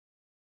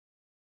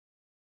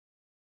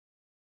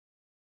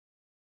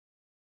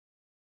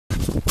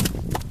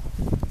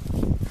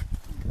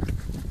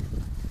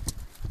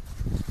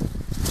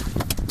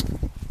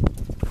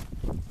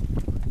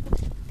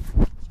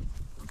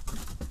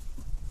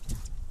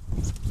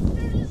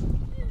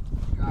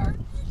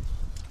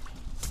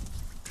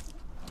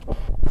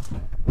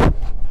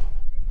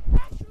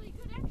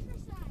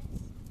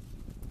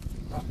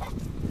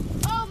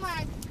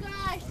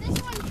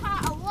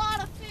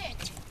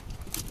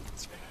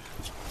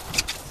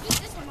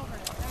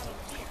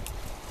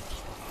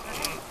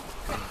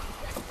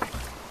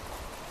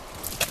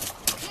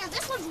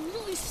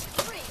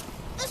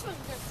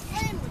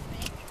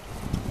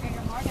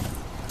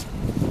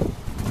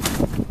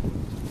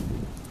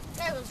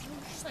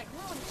like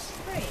really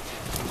straight.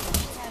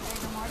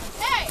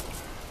 Hey!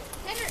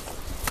 Henry!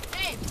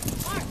 Hey,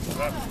 Mark, you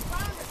have a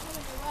farmer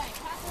coming your way.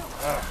 Pass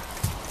over.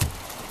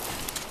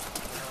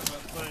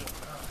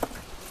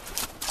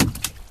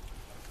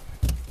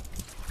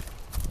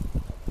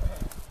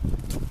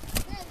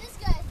 Man, this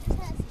guy just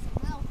has his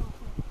mouth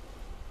open.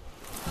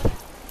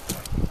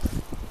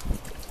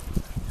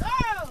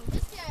 Oh,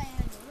 this guy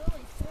has a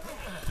really cool.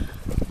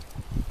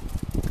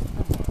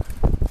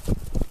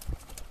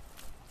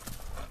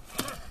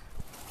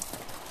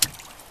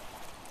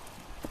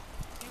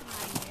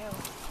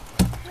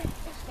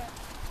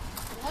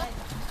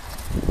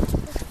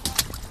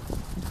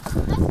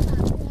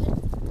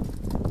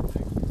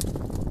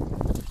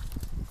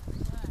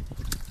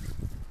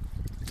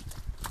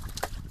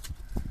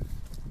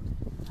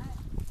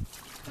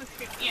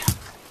 Yeah.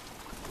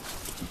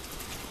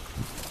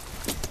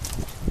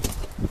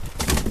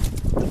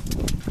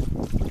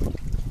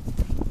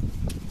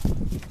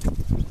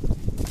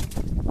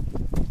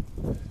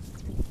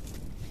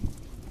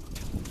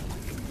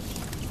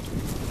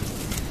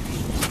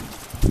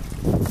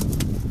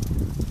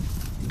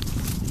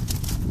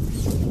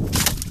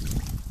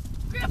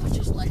 Grandpa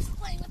just likes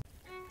playing with.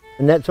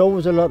 And that's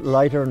always a lot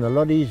lighter and a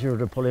lot easier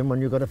to pull in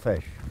when you've got a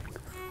fish.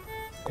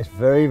 It's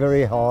very,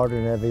 very hard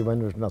and heavy when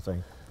there's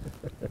nothing.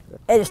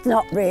 It's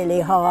not really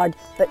hard,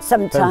 but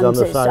sometimes Depends on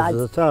the it's size of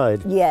the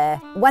tide. Yeah,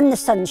 when the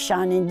sun's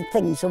shining,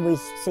 things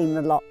always seem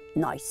a lot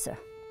nicer.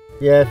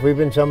 Yes, we've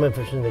been salmon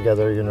fishing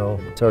together, you know,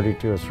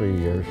 32 or 3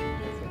 years.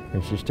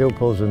 And she still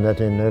pulls the net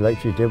in now like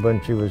she did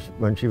when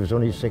she was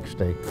only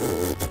 60.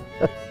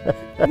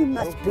 You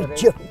must be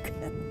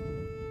joking.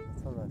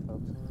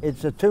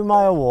 It's a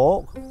 2-mile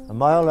walk, a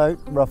mile out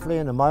roughly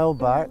and a mile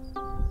back.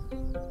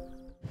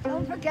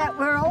 Don't forget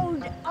we're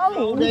old.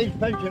 Old age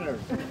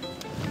pensioners.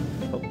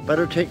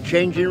 Better take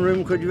changing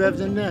room could you have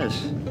than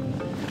this?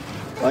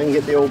 I can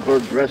get the old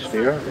bird dressed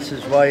here. This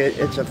is why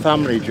it's a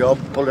family job,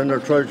 pulling their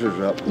trousers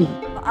up.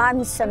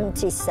 I'm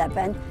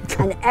 77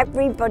 and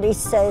everybody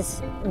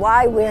says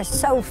why we're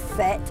so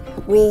fit,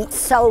 we eat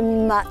so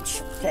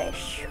much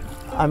fish.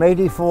 I'm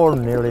 84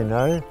 nearly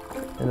now,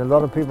 and a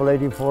lot of people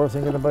 84 are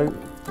thinking about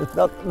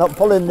not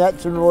pulling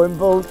nets and rowing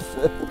boats.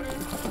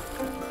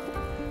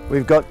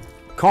 We've got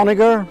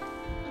conager,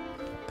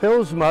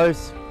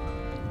 pillsmouth,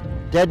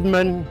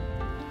 deadman.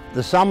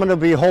 The salmon will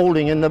be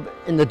holding in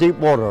the deep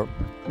water,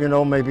 you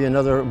know, maybe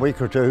another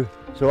week or two.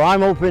 So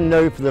I'm hoping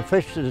now for the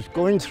fish that is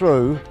going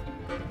through,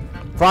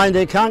 find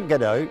they can't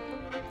get out,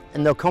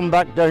 and they'll come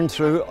back down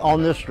through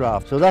on this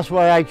draft. So that's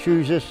why I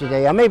choose this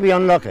today. I may be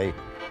unlucky.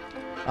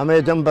 I may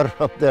have done better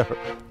up there.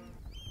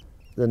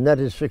 The net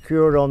is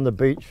secured on the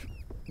beach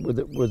with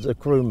a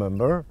crew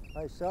member.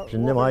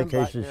 In my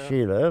case is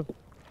Sheila.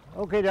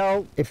 Okay,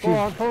 now, if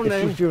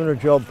she's doing her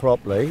job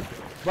properly.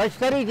 Right,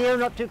 steady dear,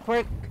 not too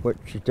quick. Which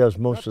she does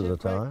most of the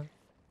time.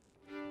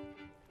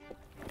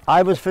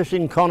 I was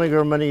fishing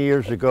conager many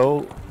years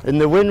ago, and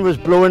the wind was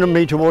blowing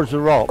me towards the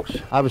rocks.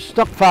 I was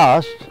stuck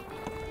fast,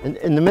 and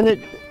in the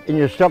minute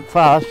you're stuck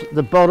fast,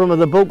 the bottom of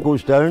the boat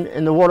goes down,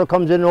 and the water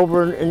comes in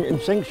over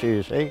and sinks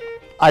you see.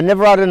 I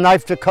never had a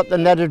knife to cut the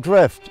net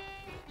adrift.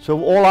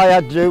 So all I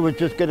had to do was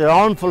just get an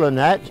armful of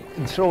net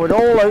and throw it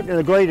all out in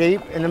a great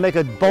heap and then make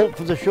a bolt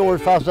for the shore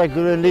as fast as I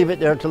could and leave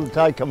it there till the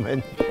tide come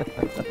in.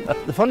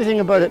 The funny thing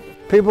about it,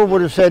 people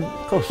would have said,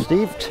 oh,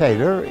 Steve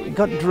Taylor, he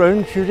got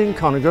drowned shooting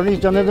conager and he's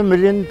done it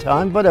 1,000,000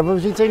 times, whatever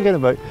was he thinking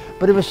about?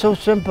 But it was so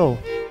simple,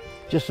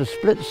 just a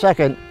split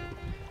second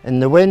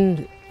and the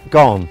wind,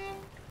 gone.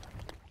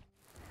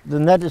 The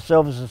net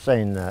itself is a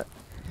seine net.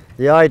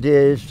 The idea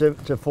is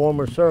to form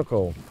a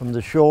circle from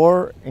the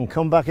shore and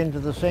come back into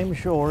the same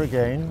shore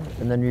again,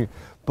 and then you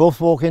both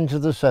walk into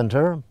the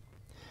centre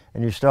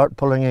and you start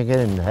pulling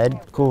again,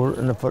 head, core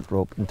and a foot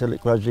rope until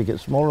it gradually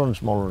gets smaller and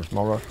smaller and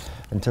smaller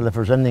until if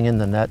there's anything in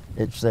the net,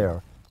 it's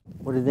there.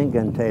 What do you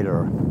think,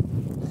 Taylor?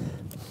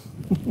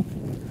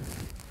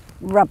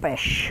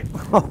 Rubbish.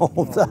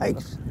 Oh,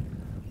 thanks.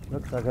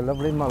 Looks like a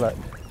lovely mullet.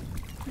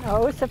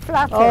 No, it's a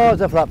flatfish. Oh,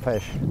 it's a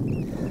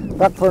flatfish.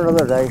 Back for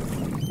another day.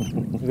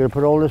 I'm going to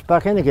put all this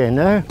back in again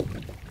now.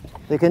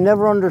 They can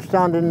never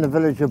understand in the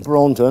village of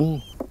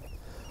Bronton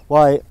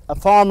why a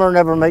farmer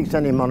never makes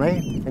any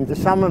money and the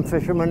salmon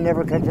fishermen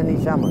never catch any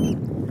salmon.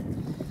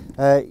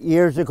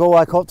 Years ago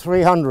I caught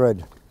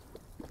 300,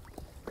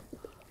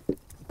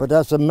 but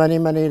that's a many,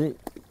 many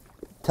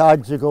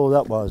tides ago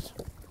that was.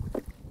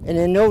 And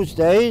in those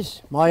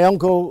days, my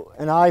uncle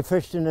and I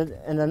fished in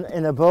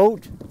a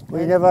boat.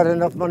 We never had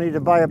enough money to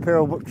buy a pair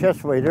of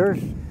chest waders,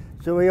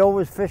 so we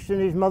always fished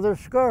in his mother's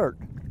skirt.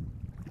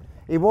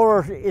 He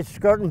wore his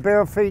skirt in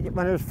bare feet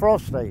when it was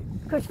frosty.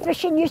 Because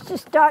fishing used to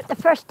start the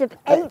 1st of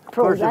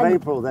April 1st of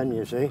April then,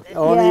 you see.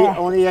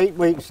 Only 8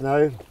 weeks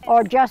now.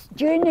 Or just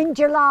June and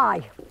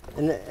July.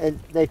 And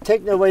they've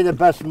taken away the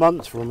best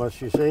months from us,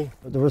 you see.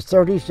 But there was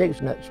 36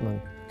 netsmen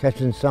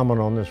catching salmon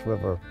on this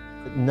river.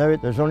 Now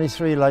there's only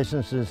 3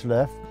 licenses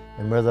left,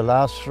 and we're the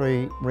last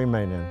 3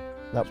 remaining.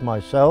 That's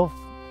myself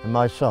and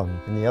my son,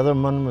 and the other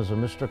one was a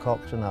Mr.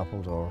 Cox in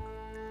Appledore.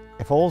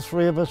 If all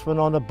three of us went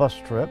on a bus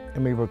trip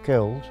and we were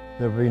killed,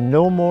 there would be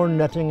no more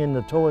netting in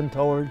the towing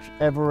towage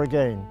ever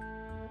again.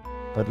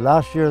 But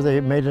last year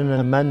they made an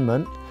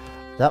amendment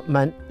that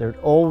meant there'd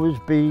always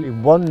be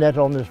one net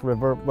on this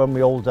river when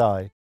we all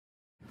die.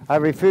 I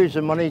refuse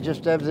the money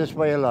just to have this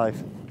way of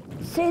life.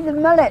 See the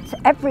mullets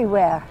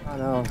everywhere. I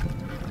know.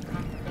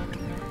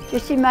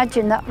 Just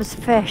imagine that was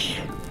fish.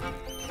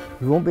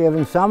 We won't be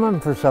having salmon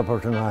for supper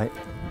tonight.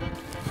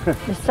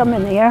 There's some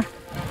in here.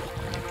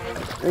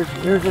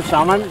 Here's the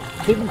salmon.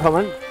 Keep them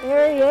coming.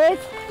 Here he is.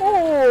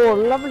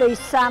 Oh, lovely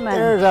salmon.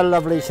 There's a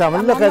lovely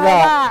salmon. Come Look on, at like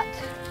that.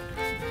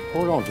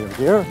 Hold on to him,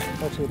 dear.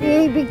 That's it.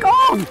 He be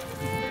gone.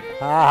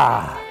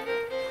 Ah,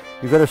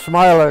 you got a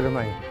smile out of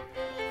me.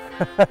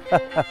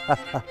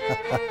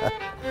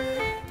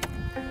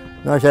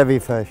 Nice heavy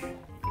fish.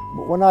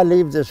 When I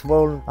leave this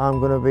world, I'm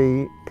going to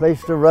be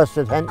placed to rest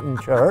at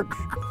Henton Church,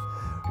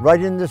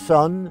 right in the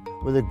sun,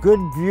 with a good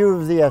view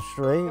of the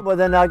estuary. Well,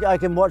 then I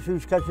can watch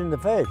who's catching the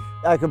fish.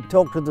 I can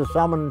talk to the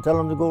salmon and tell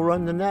them to go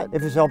around the net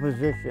if it's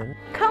opposition.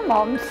 Come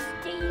on,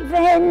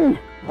 Stephen.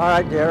 All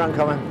right, dear, I'm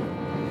coming.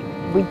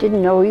 We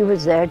didn't know he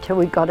was there till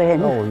we got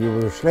in. Oh, you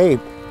were asleep.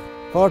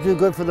 Far too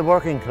good for the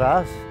working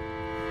class.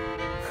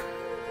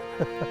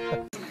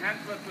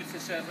 Handwork which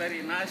is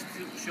very nice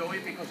to show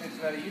you because it's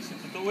very easy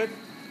to do it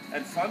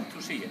and fun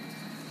to see it.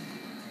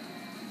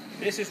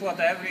 This is what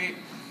every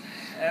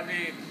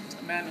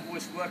man who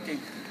is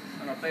working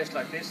on a place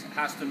like this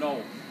has to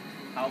know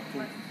how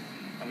to,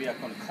 and we are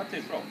going to cut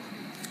this rope.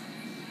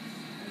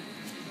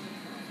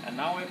 And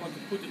now we're going to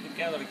put it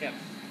together again.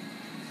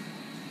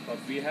 But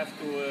we have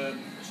to,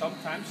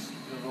 sometimes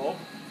the rope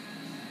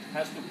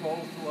has to go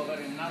through a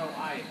very narrow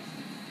eye,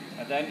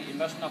 and then it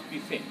must not be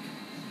thick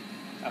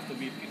after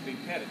we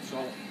prepare it.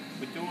 So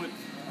we do it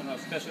in a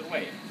special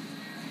way,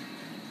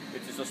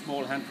 which is a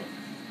small handle.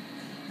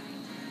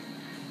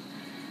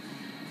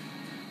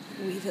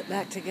 Weave it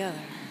back together.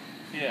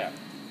 Yeah.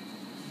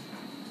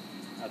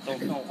 I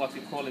don't know what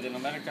you call it in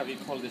America. We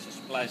call this a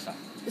splicer.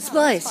 A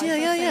splice,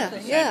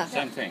 yeah.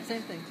 Same thing.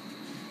 Same thing.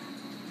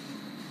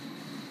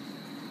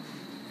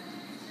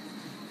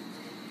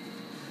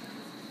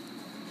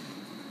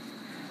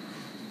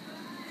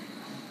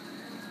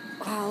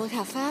 Wow, look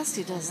how fast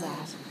he does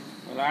that.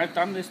 Well, I've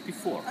done this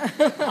before.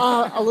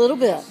 A little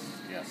bit.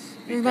 Yes.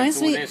 It reminds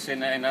can do me. this in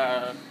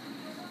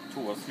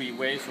 2 or 3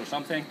 ways or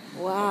something.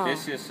 Wow. But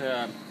this is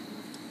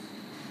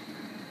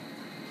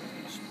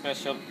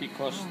special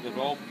because the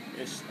rope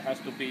has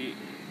to be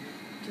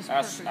Just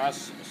as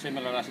perfect.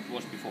 similar as it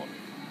was before.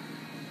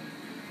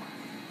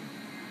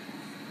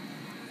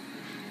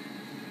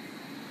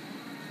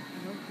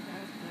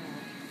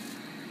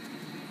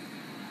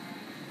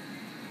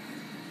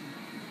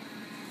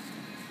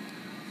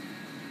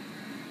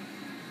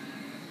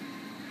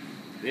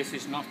 This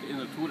is not in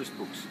the tourist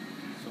books.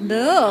 So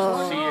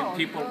No. Seeing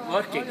people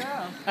working.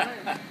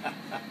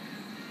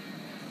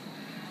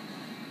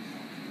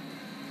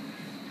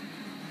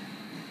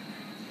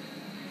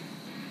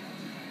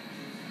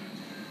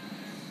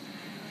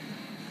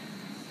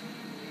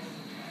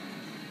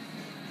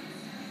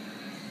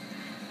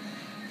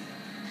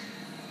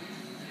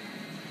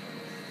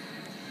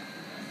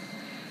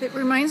 It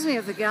reminds me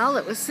of the gal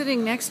that was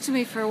sitting next to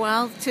me for a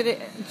while today,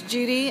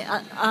 Judy,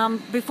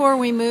 before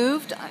we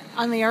moved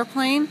on the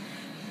airplane.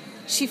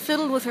 She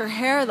fiddled with her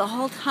hair the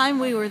whole time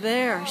we were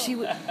there. She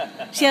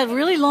had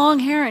really long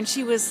hair, and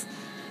she was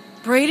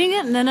braiding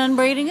it and then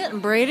unbraiding it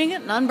and braiding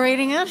it and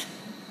unbraiding it.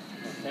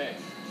 Okay.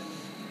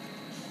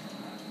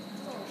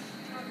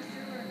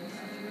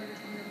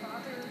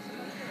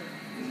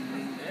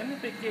 In the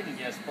beginning,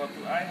 yes, but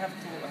I have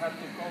to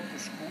go to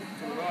school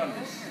to learn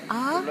this.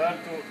 Ah. To learn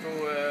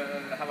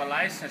to have a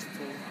license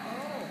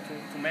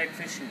to make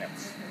fishing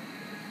nets.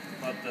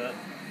 But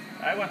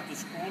I went to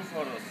school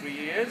for 3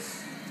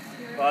 years.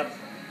 But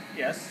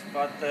yes,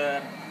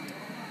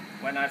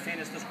 when I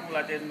finished the school,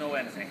 I didn't know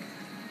anything.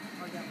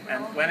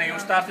 And when you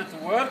started to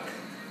work,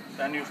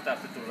 then you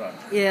started to learn.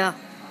 Yeah.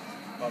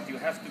 But you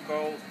have to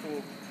go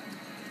to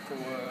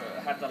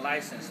have the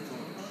license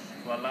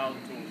to allow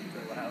to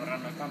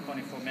run a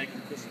company for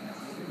making fishing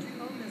nets.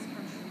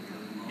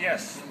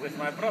 Yes, with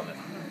my brother.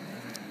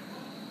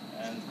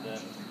 And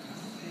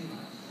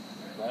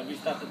well, we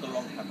started a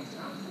long time ago.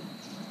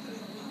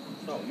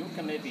 So you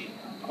can maybe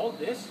hold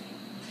this.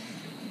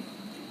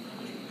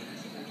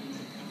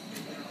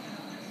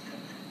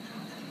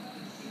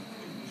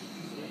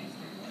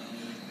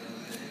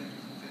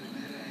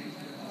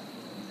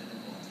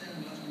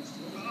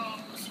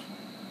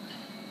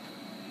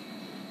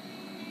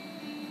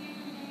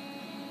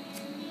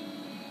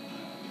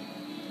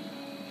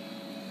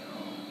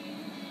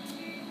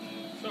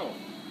 So,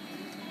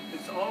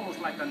 it's almost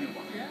like a new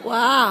one.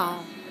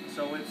 Wow.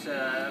 So it's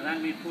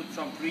then we put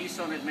some grease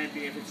on it,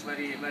 maybe if it's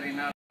very, very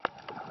narrow.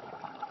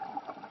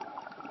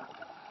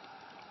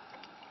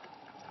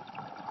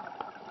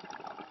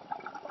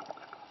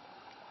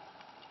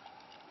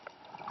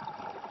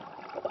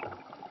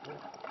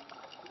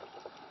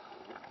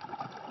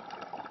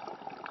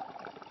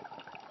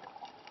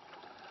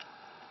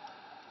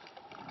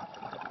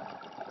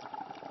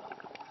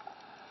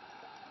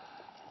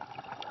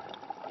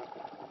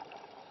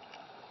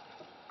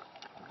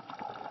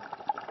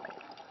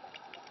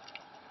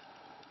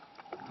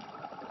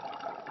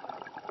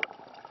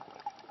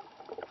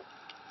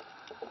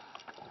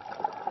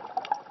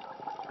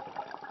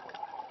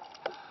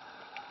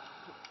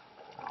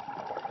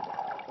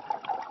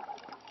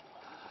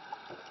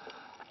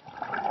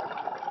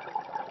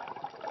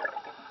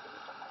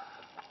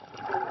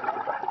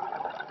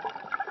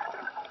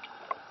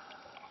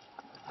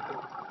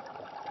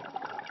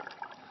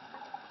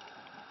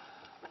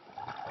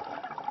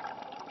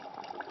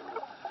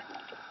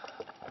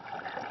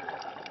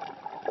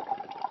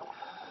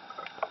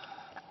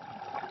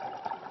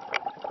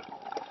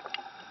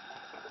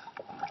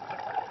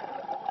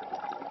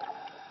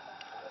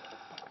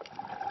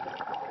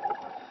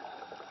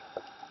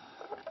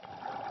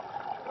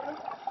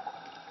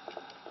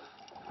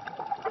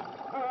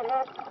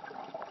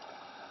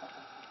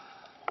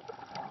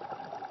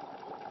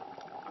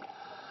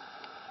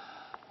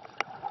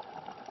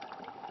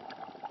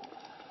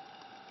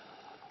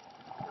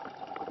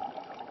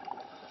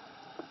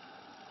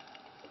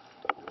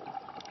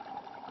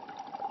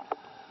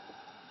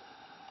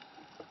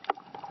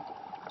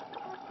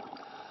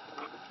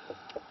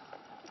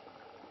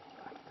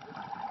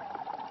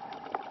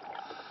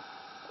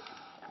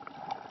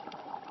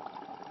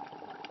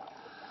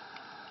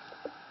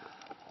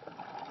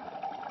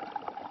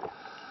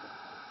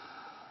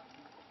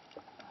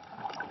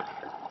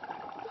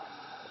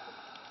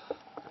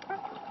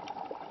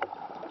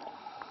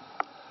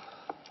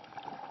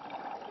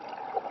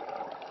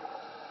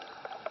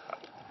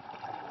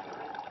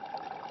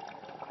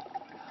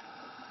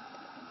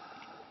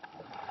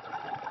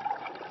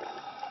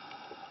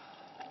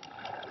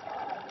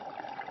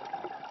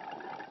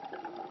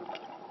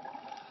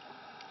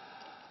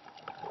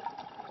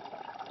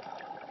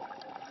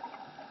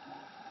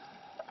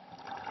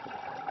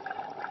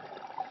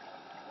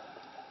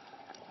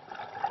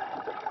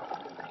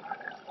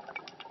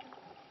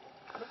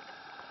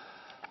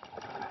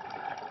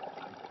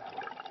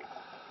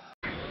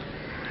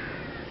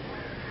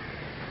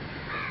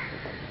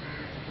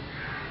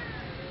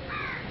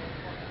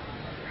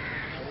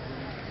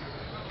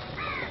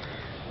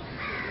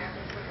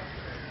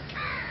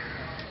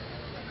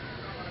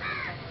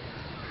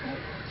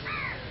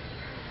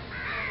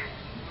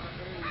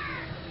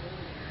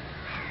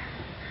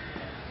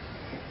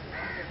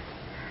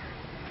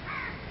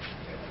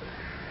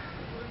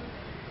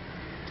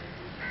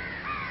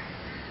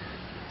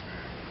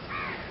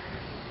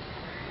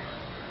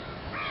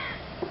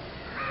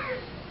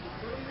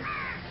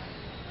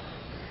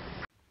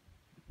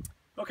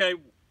 Okay,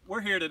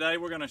 we're here today.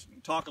 We're going to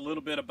talk a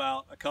little bit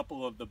about a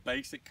couple of the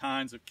basic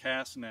kinds of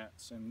cast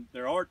nets. And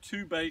there are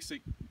two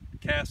basic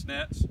cast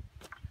nets.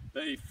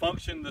 They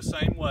function the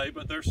same way,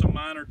 but there's some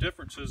minor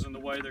differences in the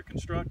way they're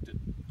constructed.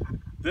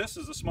 This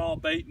is a small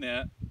bait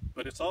net,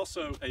 but it's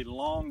also a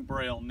long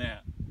braille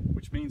net,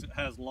 which means it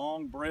has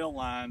long braille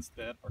lines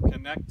that are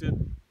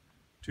connected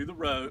to the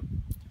rope,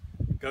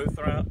 go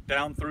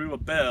down through a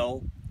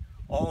bell,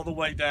 all the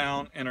way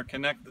down, and are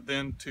connected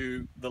then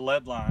to the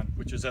lead line,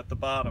 which is at the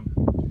bottom.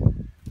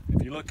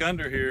 If you look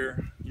under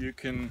here, you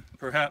can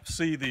perhaps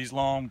see these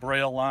long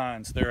braille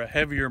lines. They're a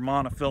heavier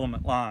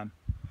monofilament line.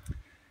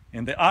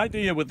 And the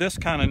idea with this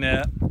kind of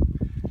net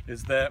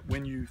is that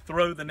when you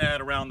throw the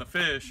net around the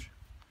fish,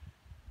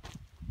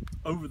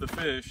 over the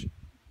fish,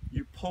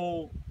 you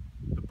pull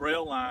the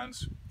braille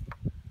lines,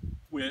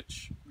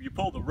 which you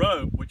pull the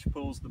rope, which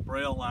pulls the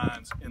braille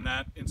lines, and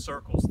that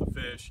encircles the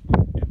fish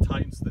and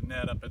tightens the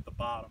net up at the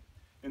bottom.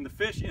 And the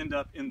fish end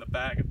up in the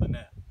bag of the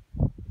net.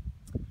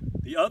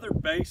 The other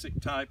basic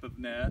type of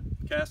net,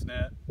 cast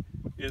net,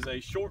 is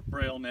a short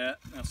braille net.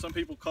 Now some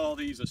people call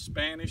these a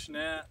Spanish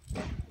net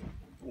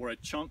or a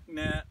chunk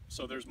net,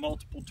 so there's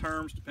multiple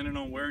terms depending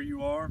on where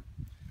you are.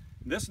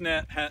 This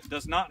net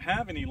does not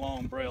have any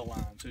long braille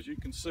lines. As you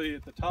can see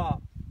at the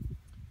top,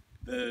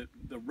 the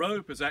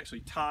rope is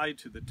actually tied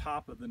to the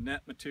top of the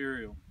net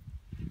material.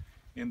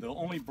 And the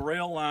only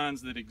braille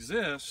lines that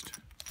exist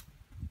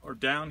are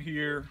down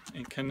here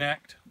and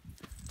connect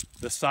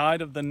the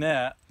side of the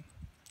net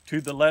to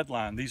the lead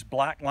line. These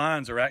black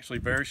lines are actually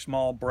very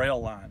small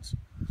braille lines.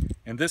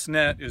 And this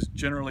net is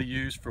generally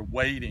used for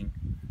wading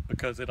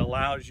because it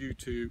allows you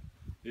to,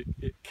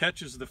 it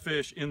catches the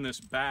fish in this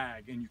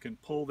bag, and you can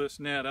pull this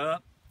net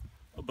up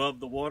above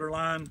the water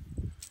line,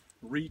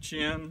 reach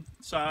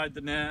inside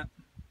the net,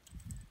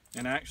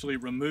 and actually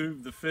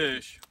remove the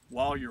fish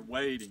while you're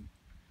wading,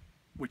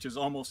 which is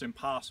almost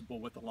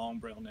impossible with a long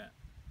braille net.